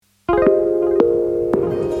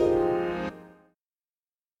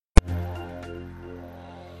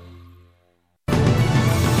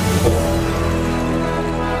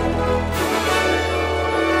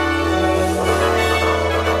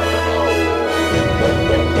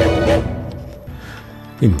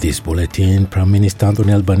In this bulletin, Prime Minister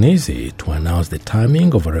Anthony Albanese to announce the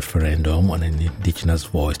timing of a referendum on an Indigenous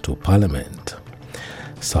voice to Parliament.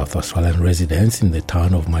 South Australian residents in the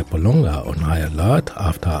town of Maipolonga on high alert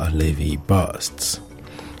after a levee bursts.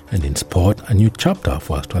 And in sport, a new chapter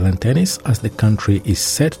for Australian tennis as the country is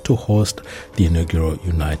set to host the inaugural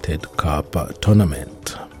United Cup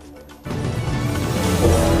tournament.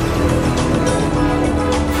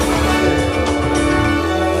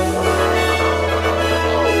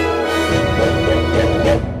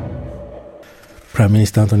 Prime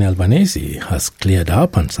Minister Anthony Albanese has cleared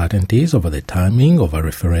up uncertainties over the timing of a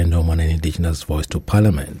referendum on an Indigenous voice to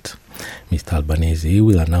Parliament. Mr. Albanese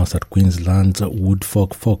will announce at Queensland's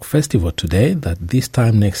Woodfolk Folk Festival today that this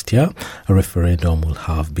time next year a referendum will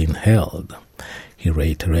have been held. He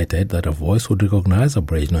reiterated that a voice would recognise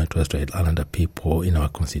Aboriginal and Torres Strait Islander people in our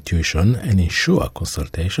constitution and ensure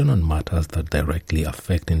consultation on matters that directly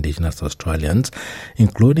affect Indigenous Australians,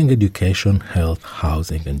 including education, health,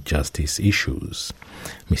 housing and justice issues.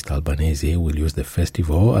 Mr. Albanese will use the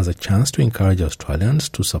festival as a chance to encourage Australians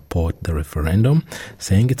to support the referendum,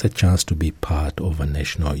 saying it's a chance to be part of a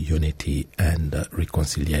national unity and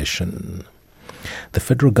reconciliation. The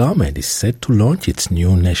federal government is set to launch its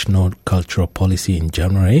new national cultural policy in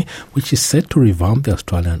January, which is set to revamp the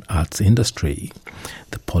Australian arts industry.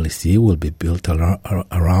 The policy will be built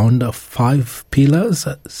around 5 pillars,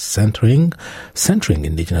 centering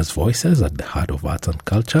Indigenous voices at the heart of arts and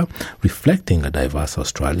culture, reflecting a diverse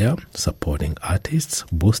Australia, supporting artists,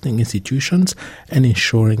 boosting institutions, and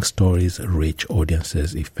ensuring stories reach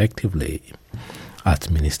audiences effectively. Arts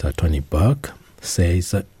Minister Tony Burke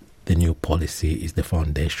says the new policy is the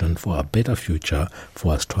foundation for a better future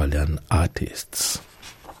for Australian artists.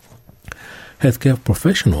 Healthcare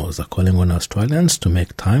professionals are calling on Australians to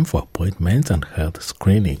make time for appointments and health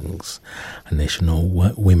screenings. A national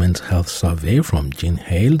women's health survey from Jean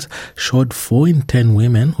Hales showed 4 in 10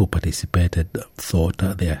 women who participated thought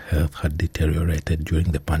their health had deteriorated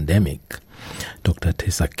during the pandemic. Dr.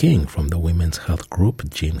 Tessa King from the women's health group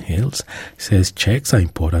Jean Hales says checks are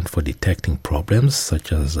important for detecting problems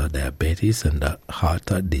such as diabetes and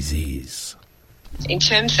heart disease. In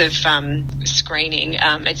terms of screening,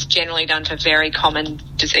 it's generally done for very common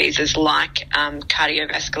diseases like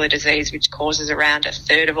cardiovascular disease, which causes around a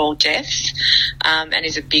third of all deaths and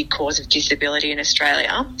is a big cause of disability in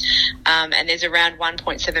Australia. And there's around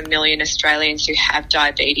 1.7 million Australians who have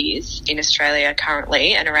diabetes in Australia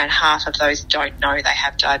currently, and around half of those don't know they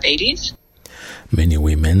have diabetes. Many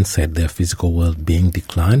women said their physical well-being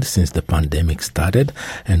declined since the pandemic started,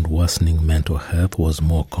 and worsening mental health was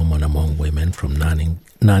more common among women from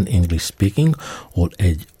non-English speaking or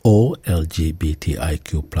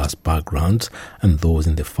LGBTIQ plus backgrounds and those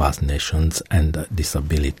in the First Nations and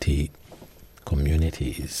disability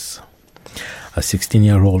communities. A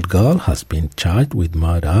 16-year-old girl has been charged with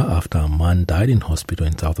murder after a man died in hospital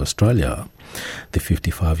in South Australia. The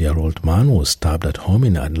 55-year-old man was stabbed at home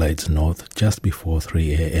in Adelaide's north just before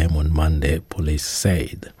 3 a.m. on Monday, police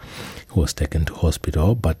said. He was taken to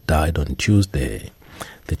hospital but died on Tuesday.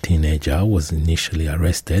 The teenager was initially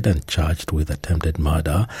arrested and charged with attempted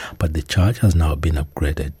murder, but the charge has now been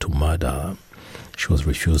upgraded to murder. She was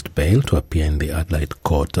refused bail to appear in the Adelaide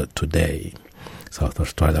court today. South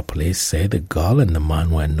Australia police say the girl and the man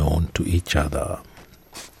were known to each other.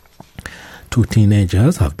 2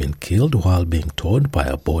 teenagers have been killed while being towed by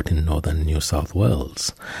a boat in northern New South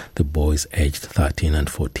Wales. The boys aged 13 and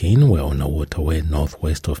 14 were on a waterway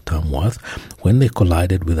northwest of Tamworth when they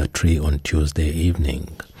collided with a tree on Tuesday evening.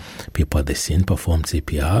 People at the scene performed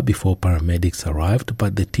CPR before paramedics arrived,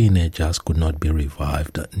 but the teenagers could not be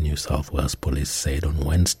revived, New South Wales police said on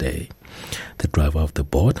Wednesday. The driver of the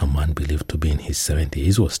boat, a man believed to be in his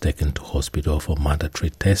 70s, was taken to hospital for mandatory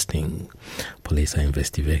testing. Police are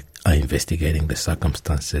investigating the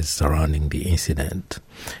circumstances surrounding the incident.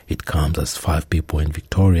 It comes as 5 people in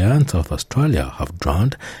Victoria and South Australia have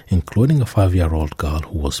drowned, including a 5-year-old girl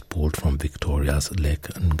who was pulled from Victoria's Lake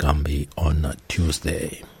Ngambie on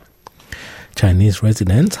Tuesday. Chinese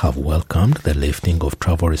residents have welcomed the lifting of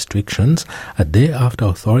travel restrictions a day after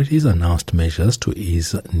authorities announced measures to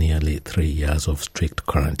ease nearly 3 years of strict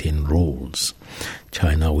quarantine rules.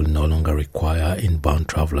 China will no longer require inbound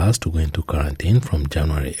travelers to go into quarantine from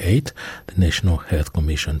January 8, the National Health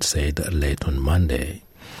Commission said late on Monday.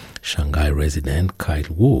 Shanghai resident Kyle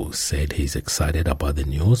Wu said he's excited about the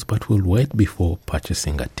news but will wait before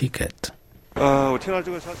purchasing a ticket.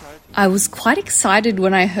 I was quite excited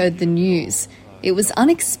when I heard the news. It was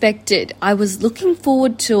unexpected. I was looking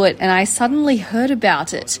forward to it and I suddenly heard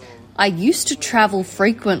about it. I used to travel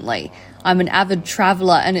frequently. I'm an avid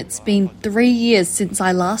traveller and it's been 3 years since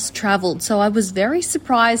I last travelled, so I was very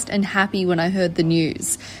surprised and happy when I heard the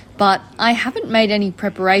news. But I haven't made any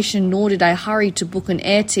preparation, nor did I hurry to book an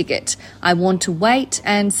air ticket. I want to wait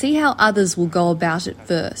and see how others will go about it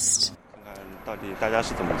first.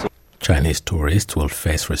 Chinese tourists will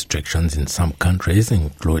face restrictions in some countries,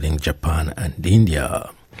 including Japan and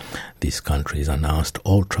India. These countries announced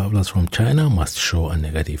all travellers from China must show a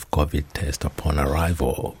negative COVID test upon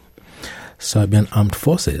arrival. Serbian armed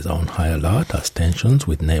forces are on high alert as tensions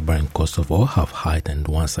with neighbouring Kosovo have heightened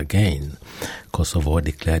once again. Kosovo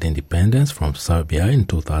declared independence from Serbia in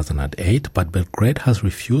 2008, but Belgrade has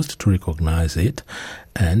refused to recognise it,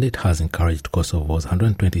 and it has encouraged Kosovo's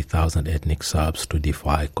 120,000 ethnic Serbs to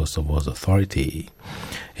defy Kosovo's authority.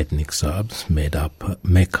 Ethnic Serbs make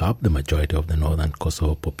up the majority of the northern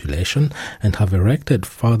Kosovo population and have erected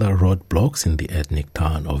further roadblocks in the ethnic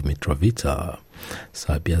town of Mitrovica.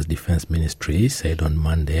 Serbia's defense ministry said on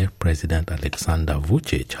Monday President Aleksandar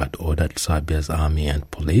Vučić had ordered Serbia's army and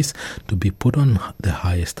police to be put on the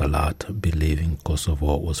highest alert, believing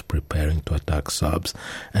Kosovo was preparing to attack Serbs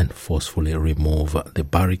and forcefully remove the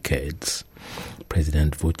barricades.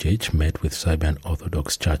 President Vučić met with Serbian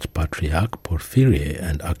Orthodox Church Patriarch Porfirie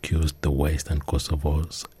and accused the Western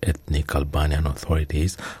Kosovo's ethnic Albanian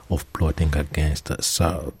authorities of plotting against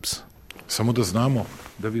Serbs.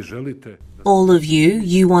 All of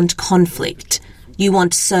you want conflict. You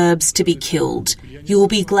want Serbs to be killed. You will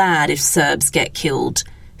be glad if Serbs get killed.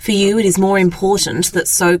 For you, it is more important that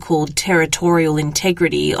so-called territorial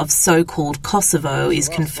integrity of so-called Kosovo is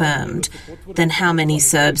confirmed than how many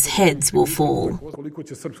Serbs' heads will fall.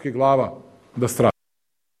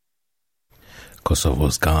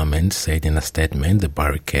 Kosovo's government said in a statement the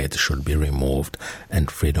barricades should be removed and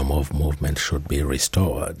freedom of movement should be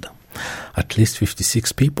restored. At least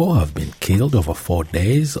 56 people have been killed over 4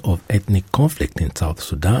 days of ethnic conflict in South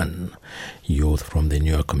Sudan. Youth from the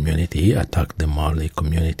Nuer community attacked the Mali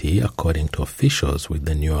community, according to officials, with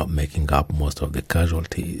the Nuer making up most of the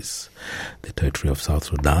casualties. The territory of South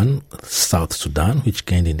Sudan, which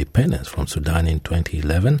gained independence from Sudan in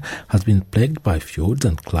 2011, has been plagued by feuds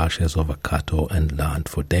and clashes over cattle and land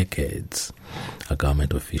for decades. A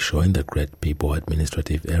government official in the Great People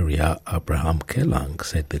Administrative Area, Abraham Kelang,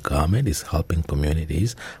 said the government is helping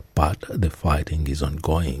communities, but the fighting is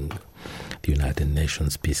ongoing. The United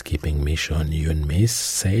Nations peacekeeping mission UNMISS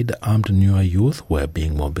said armed Nuer youth were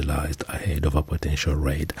being mobilized ahead of a potential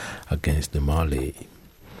raid against the Mali.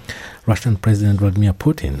 Russian President Vladimir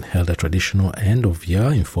Putin held a traditional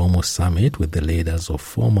end-of-year informal summit with the leaders of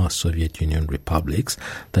former Soviet Union republics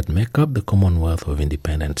that make up the Commonwealth of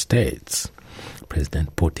Independent States.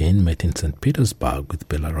 President Putin met in St. Petersburg with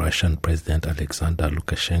Belarusian President Alexander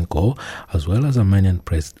Lukashenko as well as Armenian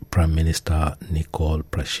Prime Minister Nikol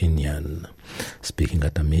Pashinyan. Speaking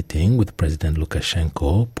at a meeting with President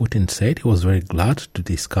Lukashenko, Putin said he was very glad to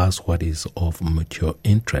discuss what is of mutual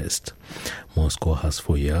interest. Moscow has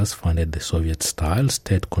for years funded the Soviet-style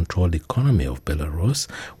state-controlled economy of Belarus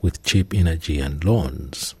with cheap energy and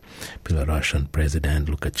loans. Belarusian President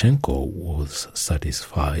Lukashenko was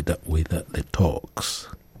satisfied with the talks.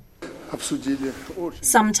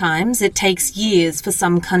 Sometimes it takes years for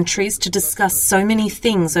some countries to discuss so many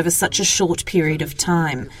things over such a short period of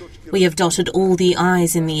time. We have dotted all the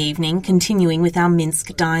I's in the evening, continuing with our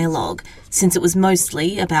Minsk dialogue, since it was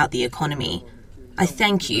mostly about the economy. I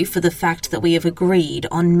thank you for the fact that we have agreed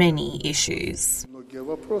on many issues.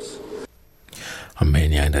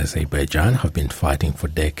 Armenia and Azerbaijan have been fighting for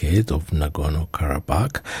decades over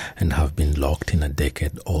Nagorno-Karabakh and have been locked in a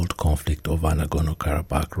decade-old conflict over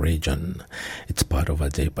Nagorno-Karabakh region. It's part of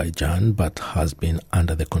Azerbaijan but has been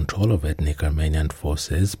under the control of ethnic Armenian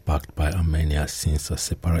forces backed by Armenia since a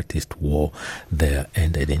separatist war there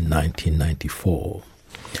ended in 1994.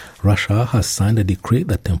 Russia has signed a decree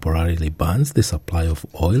that temporarily bans the supply of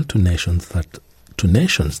oil to nations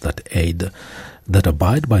that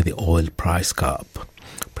abide by the oil price cap.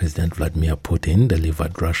 President Vladimir Putin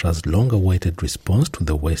delivered Russia's long-awaited response to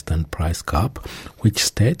the Western price cap, which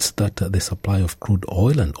states that the supply of crude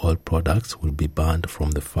oil and oil products will be banned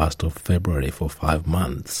from the 1st of February for 5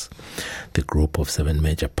 months. The group of 7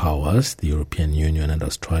 major powers, the European Union and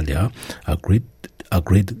Australia, agreed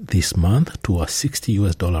this month to a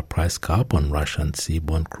 $60 price cap on Russian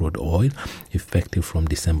seaborne crude oil effective from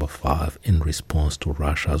December 5 in response to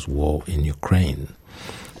Russia's war in Ukraine.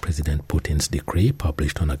 President Putin's decree,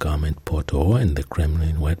 published on a government portal and the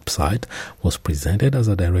Kremlin website, was presented as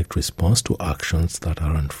a direct response to actions that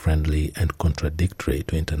are unfriendly and contradictory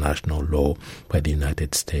to international law by the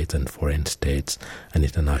United States and foreign states and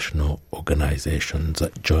international organizations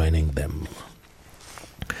joining them.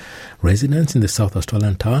 Residents in the South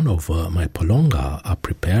Australian town of Maipolonga are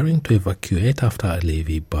preparing to evacuate after a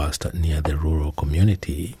levee burst near the rural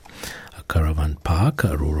community. A caravan park,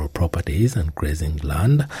 rural properties and grazing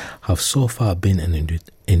land have so far been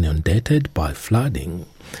inundated by flooding.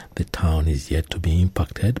 The town is yet to be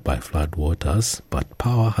impacted by floodwaters, but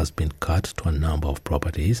power has been cut to a number of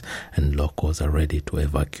properties and locals are ready to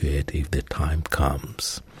evacuate if the time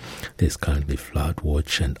comes. There is currently flood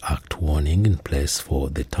watch and act warning in place for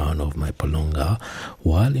the town of Maipolonga,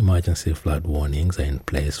 while emergency flood warnings are in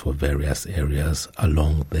place for various areas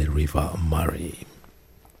along the River Murray.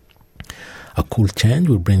 A cool change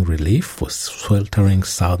will bring relief for sweltering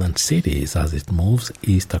southern cities as it moves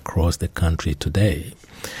east across the country today.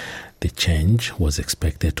 The change was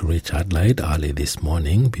expected to reach Adelaide early this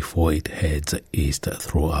morning before it heads east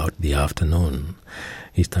throughout the afternoon.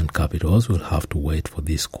 Eastern capitals will have to wait for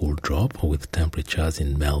this cool drop, with temperatures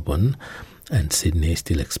in Melbourne and Sydney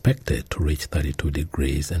still expected to reach 32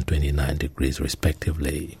 degrees and 29 degrees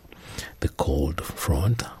respectively. The cold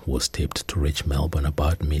front was tipped to reach Melbourne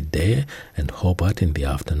about midday and Hobart in the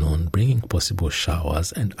afternoon, bringing possible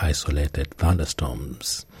showers and isolated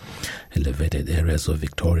thunderstorms. Elevated areas of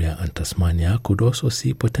Victoria and Tasmania could also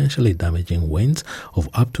see potentially damaging winds of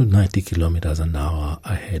up to 90 kilometers an hour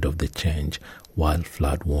ahead of the change, while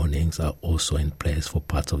flood warnings are also in place for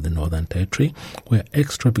parts of the Northern Territory, where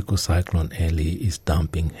ex-tropical cyclone Ellie is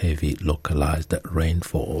dumping heavy localized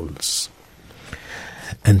rainfalls.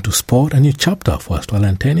 And to sport, a new chapter for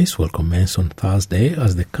Australian tennis will commence on Thursday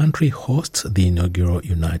as the country hosts the inaugural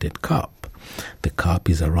United Cup. The Cup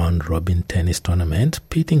is a round-robin tennis tournament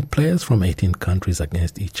pitting players from 18 countries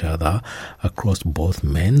against each other across both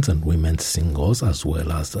men's and women's singles as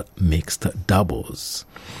well as mixed doubles.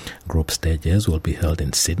 Group stages will be held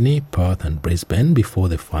in Sydney, Perth and Brisbane before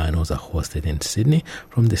the finals are hosted in Sydney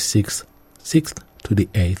from the 6th to the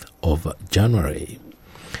 8th of January.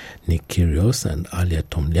 Nick Kyrgios and Ilya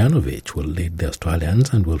Tomljanovic will lead the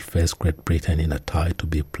Australians and will face Great Britain in a tie to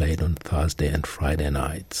be played on Thursday and Friday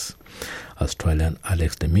nights. Australian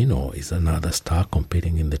Alex de Minaur is another star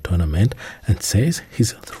competing in the tournament and says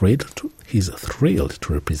he's thrilled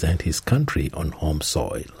to represent his country on home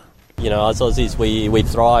soil. You know, as Aussies, we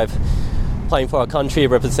thrive playing for our country,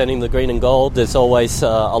 representing the green and gold. There's always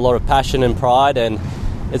a lot of passion and pride, and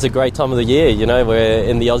it's a great time of the year. You know, we're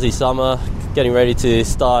in the Aussie summer, getting ready to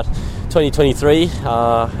start 2023,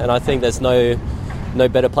 and I think there's no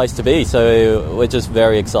better place to be, so we're just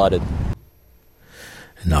very excited.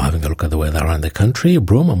 Now having a look at the weather around the country.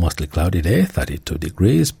 Broome, a mostly cloudy day, 32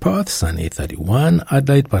 degrees. Perth, sunny, 31.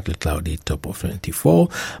 Adelaide, partly cloudy, top of 24.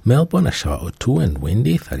 Melbourne, a shower or two and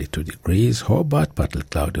windy, 32 degrees. Hobart, partly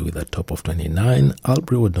cloudy with a top of 29.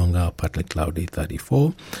 Albury-Wodonga, partly cloudy,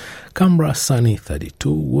 34. Canberra, sunny,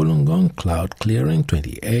 32. Wollongong, cloud clearing,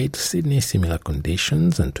 28. Sydney, similar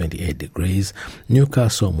conditions and 28 degrees.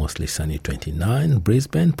 Newcastle, mostly sunny, 29.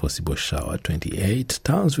 Brisbane, possible shower, 28.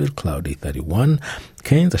 Townsville, cloudy, 31.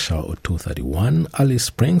 Cairns, a shower or two, 31. Alice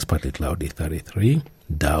Springs, partly cloudy, 33.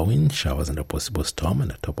 Darwin, showers and a possible storm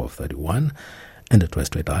and a top of 31. And at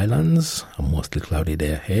West Islands, a mostly cloudy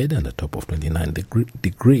day ahead and a top of 29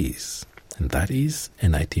 degrees. And that is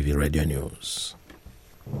NITV Radio News.